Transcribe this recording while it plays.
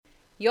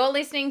You're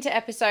listening to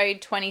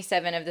episode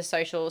 27 of the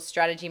Social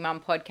Strategy Mum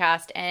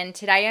podcast, and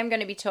today I'm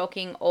going to be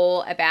talking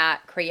all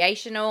about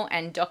creational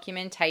and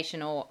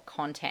documentational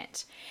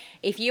content.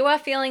 If you are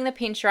feeling the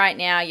pinch right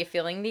now, you're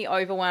feeling the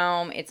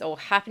overwhelm, it's all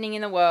happening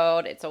in the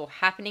world, it's all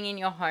happening in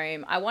your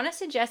home, I want to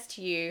suggest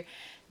to you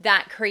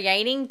that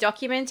creating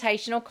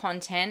documentational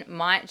content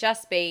might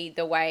just be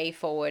the way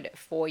forward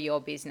for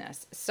your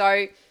business.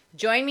 So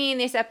join me in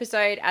this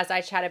episode as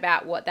I chat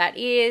about what that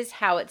is,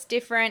 how it's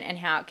different, and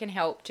how it can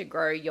help to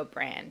grow your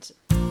brand.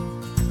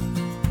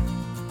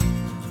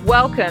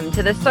 Welcome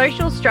to the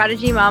Social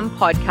Strategy Mum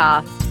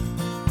podcast.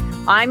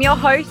 I'm your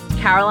host,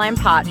 Caroline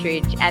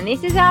Partridge, and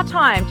this is our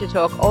time to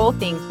talk all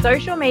things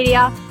social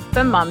media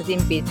for mums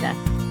in business.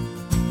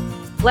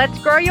 Let's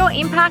grow your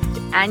impact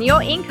and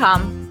your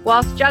income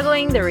whilst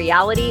juggling the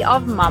reality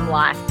of mum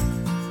life.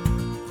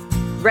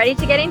 Ready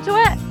to get into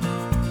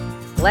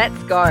it?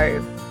 Let's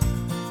go.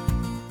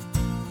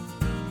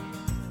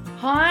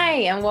 Hi,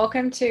 and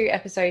welcome to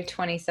episode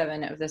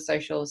 27 of the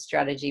Social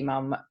Strategy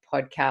Mum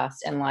podcast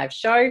and live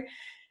show.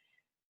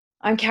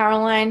 I'm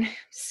Caroline,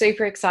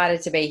 super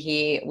excited to be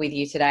here with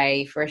you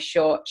today for a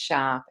short,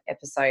 sharp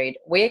episode.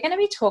 We're going to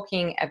be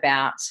talking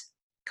about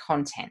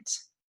content.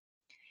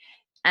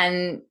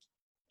 And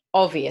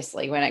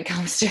obviously, when it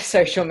comes to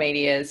social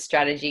media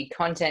strategy,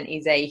 content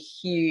is a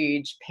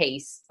huge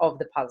piece of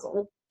the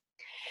puzzle.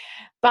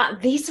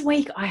 But this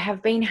week, I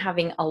have been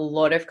having a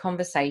lot of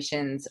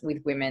conversations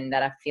with women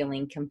that are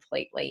feeling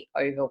completely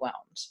overwhelmed.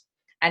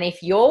 And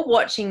if you're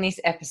watching this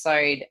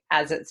episode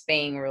as it's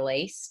being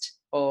released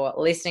or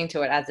listening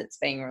to it as it's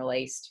being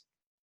released,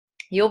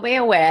 you'll be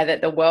aware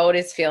that the world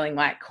is feeling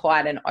like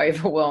quite an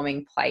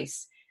overwhelming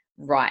place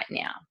right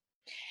now.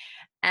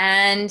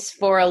 And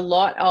for a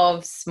lot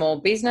of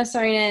small business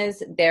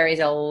owners, there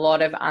is a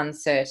lot of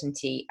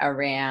uncertainty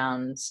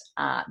around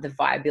the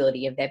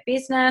viability of their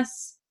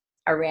business,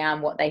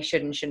 around what they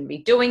should and shouldn't be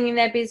doing in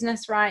their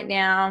business right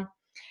now,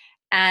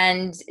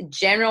 and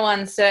general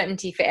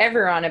uncertainty for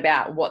everyone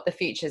about what the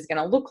future is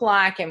going to look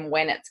like and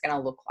when it's going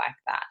to look like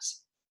that.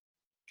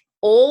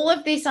 All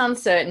of this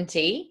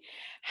uncertainty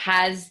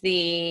has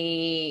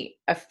the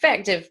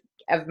effect of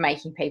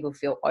making people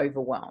feel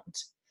overwhelmed.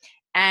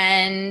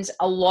 And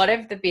a lot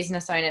of the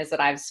business owners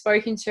that I've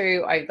spoken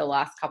to over the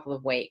last couple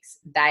of weeks,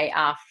 they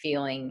are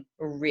feeling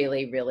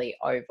really, really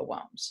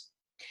overwhelmed.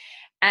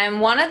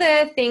 And one of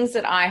the things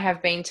that I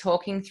have been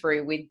talking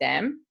through with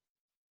them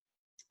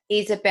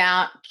is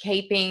about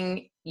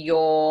keeping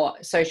your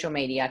social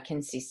media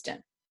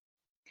consistent,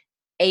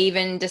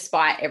 even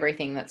despite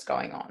everything that's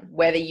going on,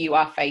 whether you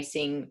are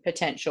facing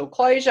potential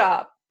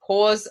closure,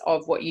 pause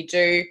of what you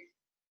do,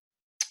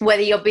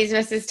 whether your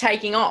business is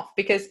taking off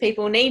because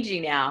people need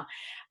you now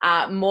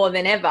more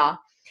than ever.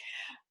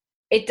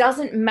 It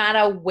doesn't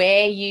matter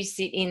where you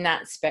sit in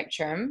that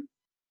spectrum.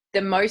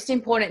 The most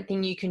important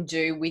thing you can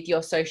do with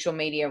your social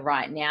media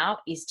right now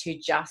is to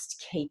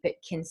just keep it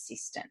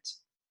consistent.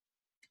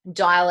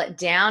 Dial it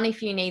down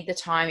if you need the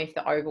time, if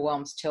the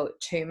overwhelm's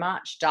too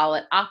much. Dial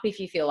it up if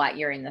you feel like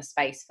you're in the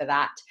space for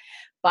that.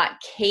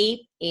 But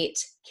keep it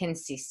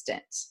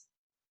consistent.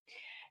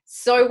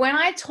 So when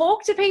I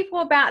talk to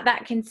people about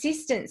that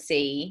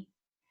consistency,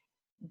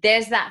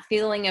 there's that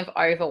feeling of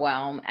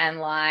overwhelm and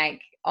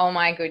like, oh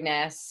my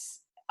goodness,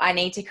 I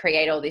need to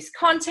create all this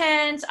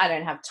content. I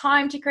don't have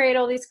time to create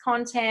all this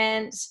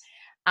content.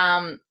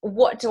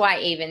 What do I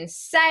even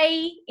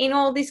say in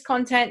all this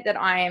content that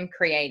I am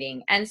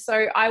creating? And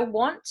so I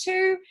want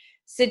to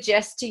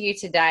suggest to you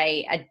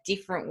today a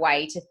different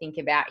way to think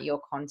about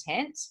your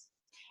content.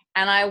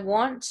 And I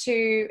want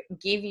to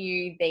give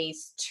you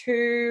these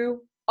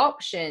two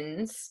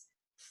options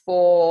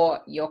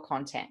for your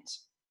content.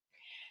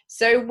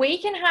 So we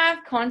can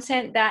have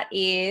content that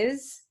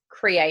is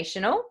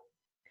creational,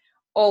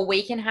 or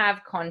we can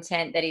have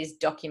content that is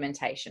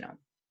documentational.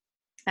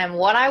 And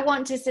what I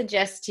want to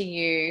suggest to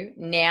you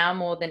now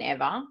more than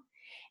ever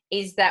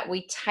is that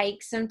we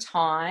take some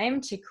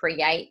time to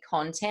create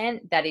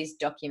content that is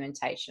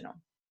documentational.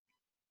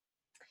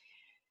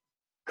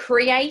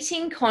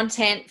 Creating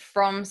content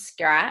from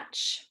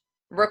scratch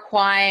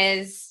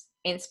requires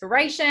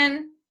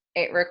inspiration.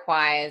 It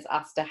requires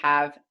us to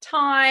have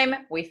time.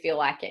 We feel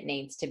like it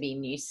needs to be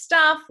new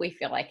stuff. We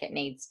feel like it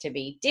needs to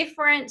be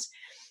different.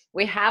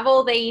 We have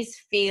all these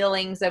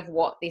feelings of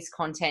what this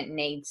content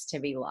needs to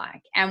be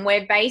like. And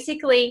we're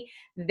basically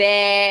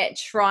there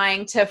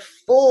trying to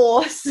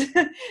force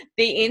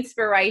the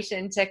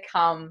inspiration to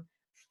come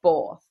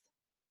forth.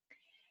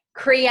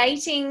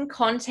 Creating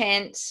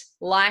content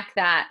like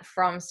that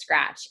from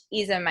scratch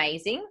is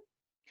amazing.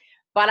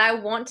 But I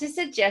want to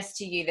suggest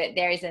to you that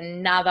there is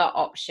another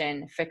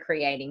option for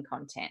creating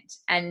content.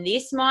 And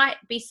this might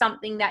be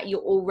something that you're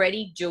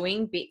already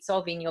doing bits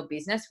of in your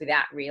business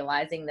without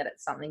realizing that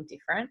it's something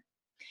different.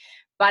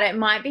 But it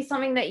might be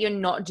something that you're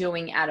not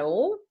doing at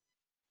all.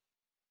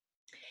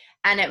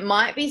 And it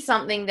might be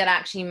something that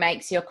actually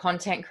makes your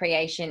content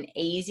creation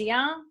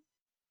easier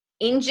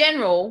in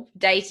general,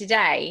 day to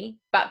day,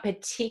 but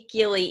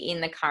particularly in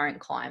the current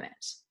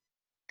climate.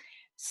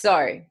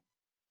 So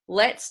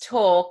let's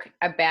talk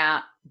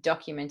about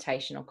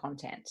documentational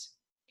content.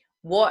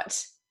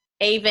 What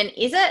even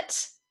is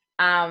it?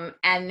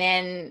 And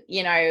then,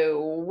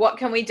 what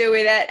can we do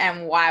with it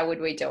and why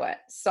would we do it?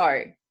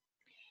 So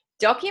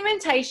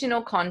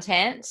documentational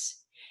content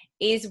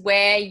is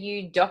where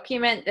you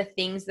document the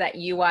things that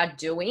you are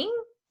doing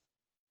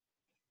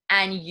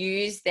and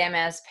use them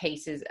as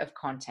pieces of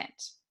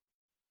content.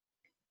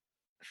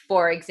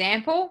 For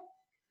example,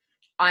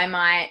 I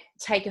might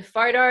take a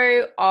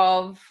photo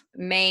of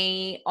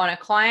me on a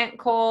client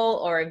call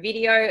or a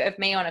video of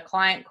me on a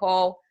client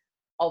call,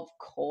 of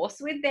course,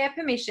 with their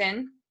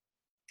permission,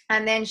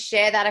 and then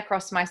share that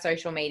across my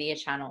social media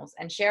channels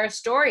and share a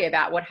story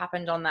about what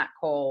happened on that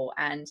call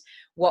and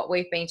what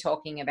we've been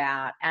talking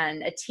about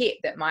and a tip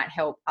that might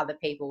help other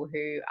people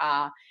who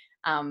are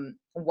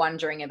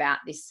wondering about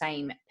this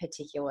same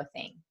particular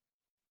thing.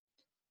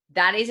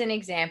 That is an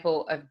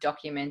example of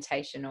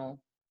documentational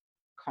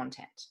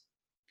content.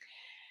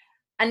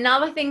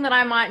 Another thing that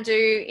I might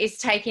do is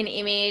take an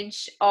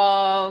image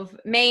of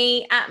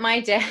me at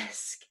my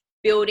desk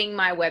building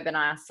my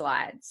webinar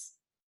slides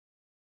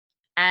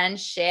and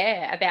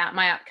share about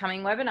my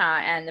upcoming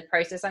webinar and the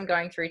process I'm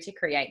going through to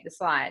create the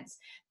slides.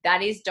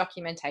 That is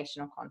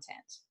documentational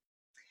content.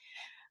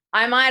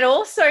 I might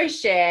also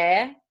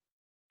share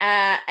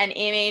an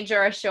image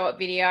or a short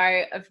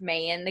video of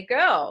me and the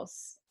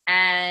girls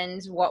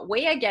and what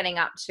we are getting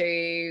up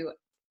to,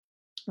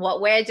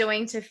 what we're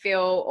doing to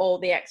fill all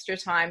the extra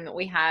time that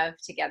we have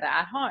together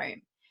at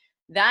home.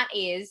 That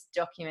is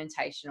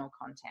documentational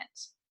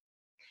content.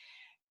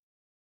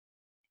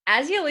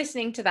 As you're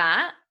listening to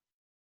that,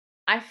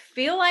 I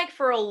feel like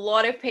for a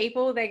lot of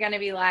people, they're going to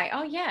be like,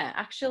 oh yeah,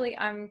 actually,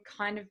 I'm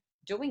kind of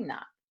doing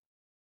that.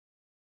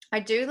 I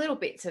do little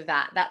bits of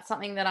that. That's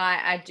something that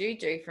I do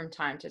from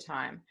time to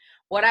time.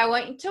 What I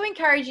want to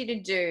encourage you to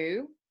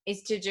do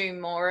is to do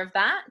more of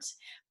that.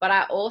 But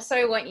I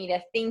also want you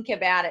to think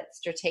about it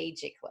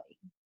strategically,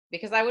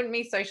 because I wouldn't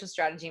be Social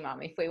Strategy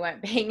Mum if we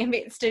weren't being a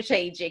bit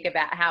strategic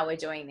about how we're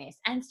doing this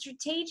and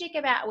strategic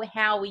about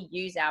how we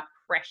use our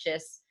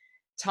precious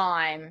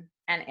time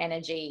and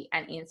energy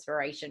and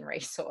inspiration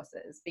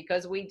resources,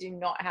 because we do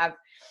not have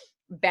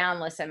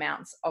boundless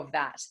amounts of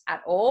that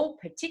at all,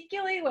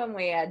 particularly when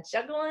we are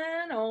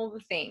juggling all the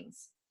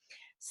things.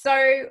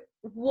 So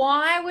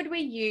why would we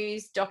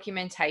use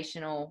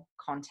documentational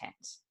content?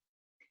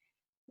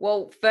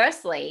 Well,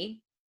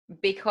 firstly,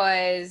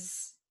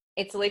 because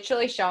it's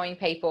literally showing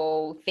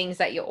people things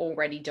that you're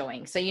already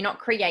doing. So you're not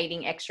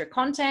creating extra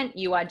content.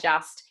 You are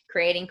just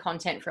creating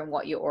content from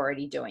what you're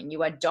already doing.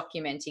 You are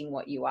documenting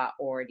what you are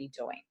already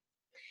doing.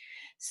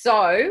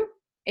 So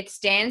it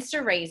stands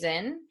to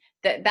reason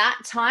that that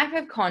type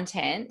of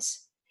content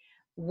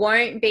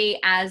won't be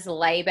as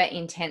labor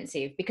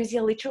intensive because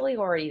you're literally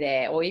already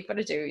there. All you've got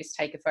to do is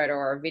take a photo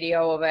or a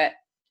video of it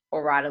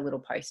or write a little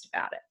post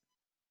about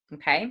it.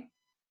 Okay.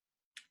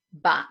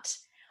 But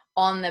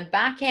on the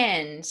back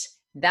end,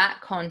 that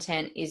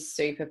content is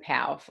super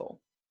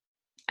powerful.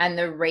 And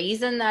the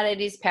reason that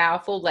it is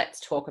powerful, let's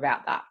talk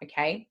about that.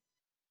 Okay.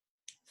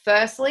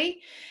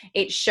 Firstly,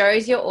 it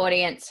shows your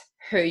audience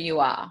who you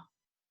are.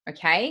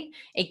 Okay.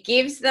 It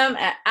gives them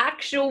an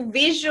actual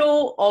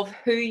visual of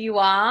who you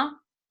are,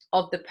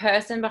 of the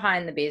person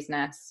behind the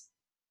business.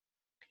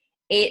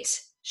 It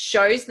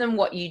shows them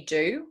what you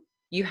do.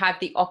 You have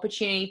the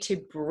opportunity to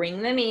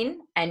bring them in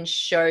and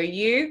show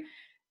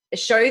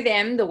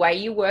them the way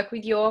you work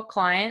with your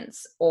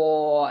clients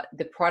or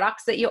the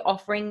products that you're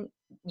offering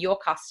your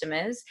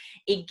customers.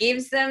 It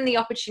gives them the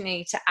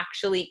opportunity to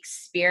actually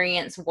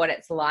experience what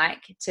it's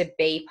like to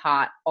be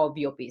part of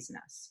your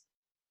business,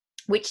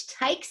 which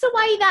takes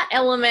away that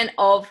element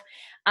of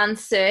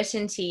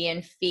uncertainty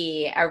and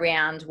fear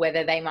around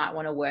whether they might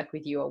want to work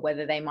with you or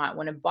whether they might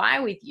want to buy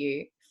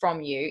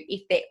from you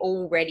if they're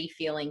already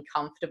feeling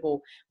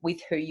comfortable with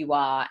who you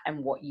are and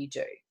what you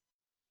do.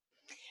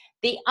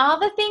 The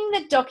other thing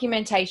that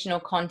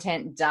documentational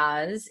content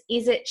does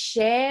is it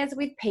shares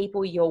with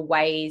people your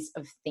ways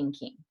of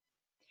thinking.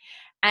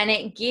 And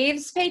it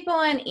gives people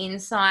an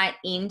insight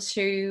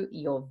into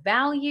your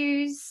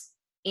values,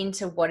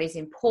 into what is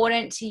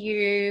important to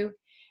you,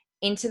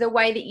 into the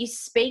way that you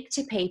speak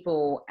to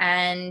people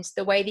and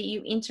the way that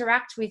you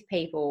interact with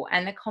people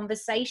and the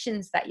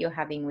conversations that you're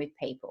having with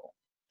people.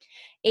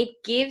 It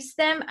gives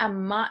them a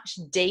much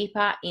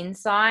deeper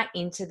insight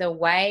into the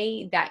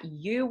way that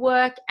you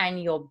work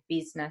and your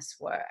business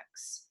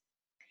works.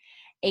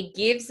 It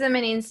gives them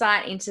an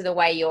insight into the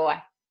way your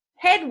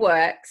head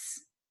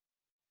works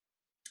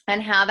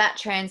and how that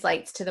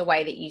translates to the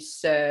way that you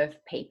serve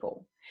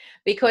people.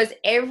 Because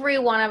every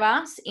one of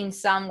us in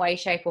some way,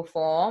 shape or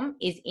form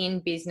is in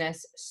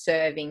business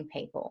serving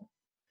people.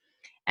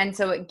 And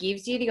so it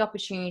gives you the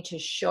opportunity to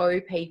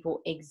show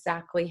people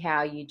exactly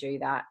how you do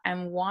that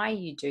and why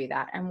you do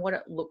that and what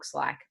it looks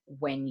like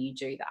when you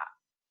do that.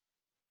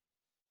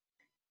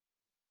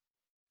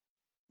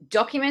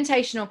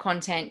 Documentational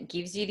content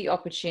gives you the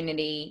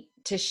opportunity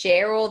to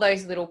share all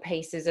those little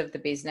pieces of the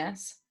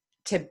business,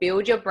 to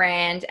build your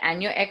brand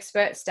and your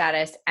expert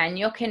status and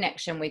your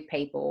connection with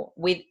people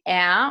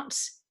without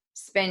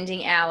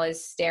spending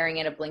hours staring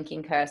at a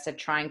blinking cursor,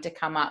 trying to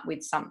come up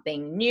with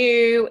something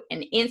new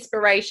and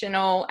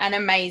inspirational and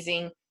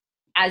amazing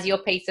as your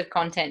piece of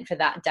content for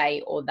that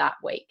day or that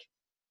week.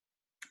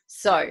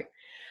 So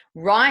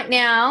right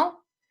now,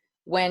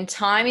 when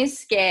time is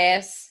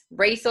scarce,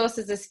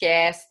 resources are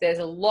scarce, there's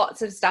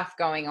lots of stuff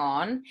going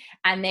on,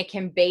 and there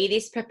can be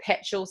this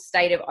perpetual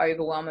state of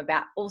overwhelm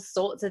about all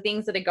sorts of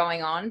things that are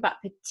going on, but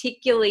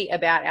particularly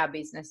about our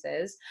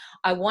businesses.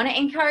 I want to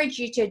encourage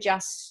you to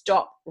just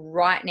stop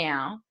right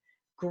now,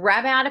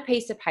 grab out a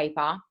piece of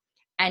paper,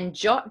 and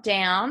jot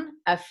down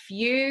a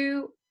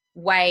few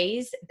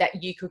ways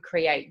that you could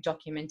create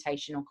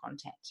documentational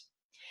content.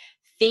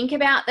 Think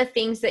about the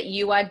things that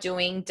you are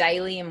doing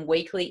daily and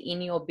weekly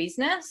in your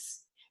business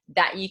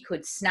that you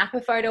could snap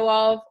a photo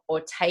of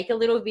or take a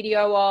little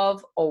video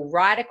of or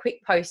write a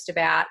quick post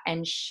about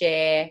and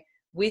share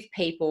with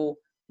people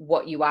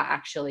what you are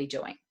actually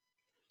doing.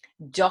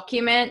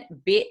 Document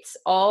bits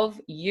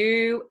of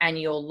you and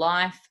your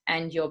life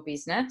and your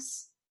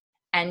business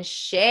and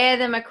share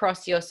them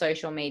across your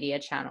social media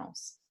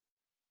channels.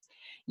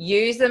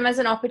 Use them as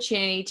an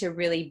opportunity to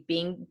really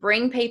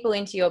bring people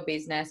into your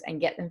business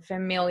and get them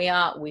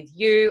familiar with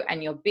you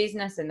and your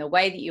business and the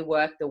way that you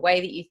work, the way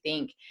that you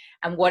think,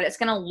 and what it's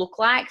going to look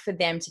like for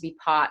them to be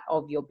part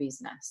of your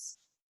business.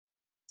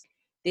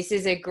 This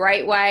is a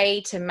great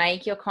way to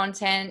make your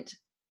content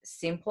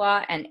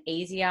simpler and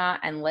easier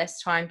and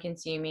less time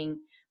consuming,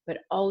 but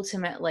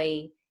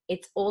ultimately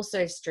it's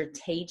also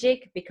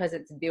strategic because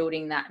it's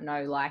building that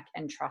know, like,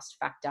 and trust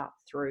factor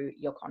through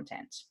your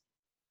content.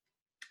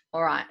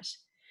 All right.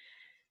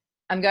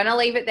 I'm going to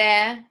leave it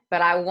there,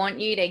 but I want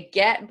you to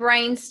get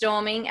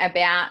brainstorming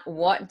about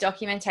what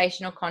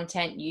documentational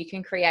content you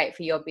can create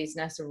for your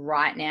business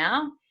right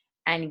now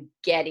and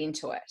get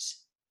into it.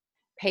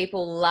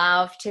 People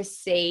love to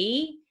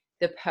see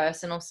the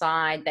personal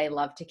side. They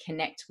love to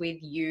connect with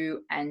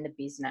you and the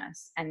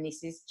business. And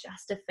this is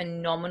just a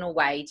phenomenal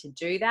way to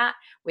do that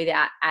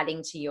without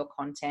adding to your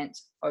content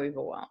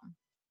overwhelm.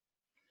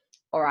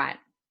 All right.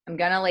 I'm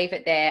going to leave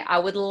it there. I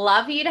would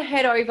love you to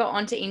head over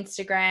onto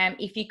Instagram.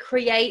 If you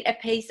create a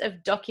piece of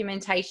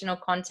documentational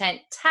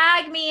content,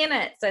 tag me in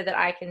it so that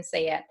I can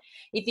see it.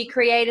 If you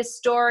create a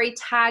story,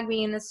 tag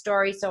me in the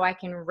story so I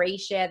can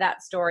reshare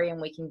that story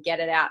and we can get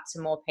it out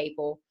to more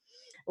people.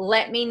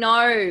 Let me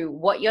know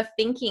what you're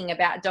thinking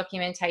about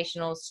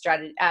documentational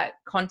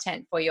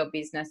content for your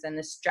business and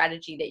the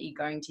strategy that you're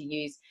going to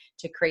use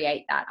to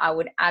create that. I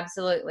would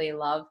absolutely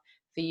love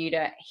for you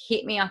to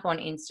hit me up on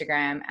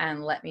Instagram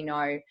and let me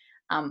know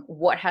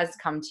what has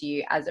come to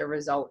you as a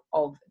result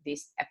of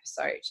this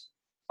episode.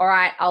 All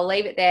right, I'll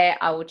leave it there.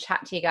 I will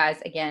chat to you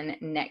guys again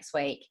next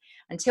week.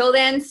 Until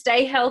then,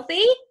 stay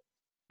healthy,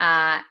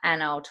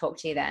 and I'll talk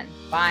to you then.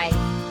 Bye.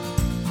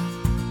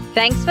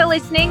 Thanks for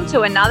listening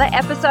to another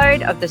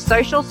episode of the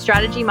Social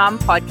Strategy Mum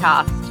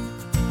podcast.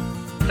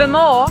 For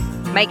more,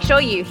 make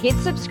sure you hit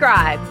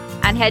subscribe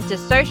and head to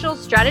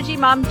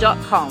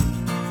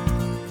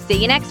socialstrategymum.com. See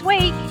you next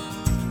week.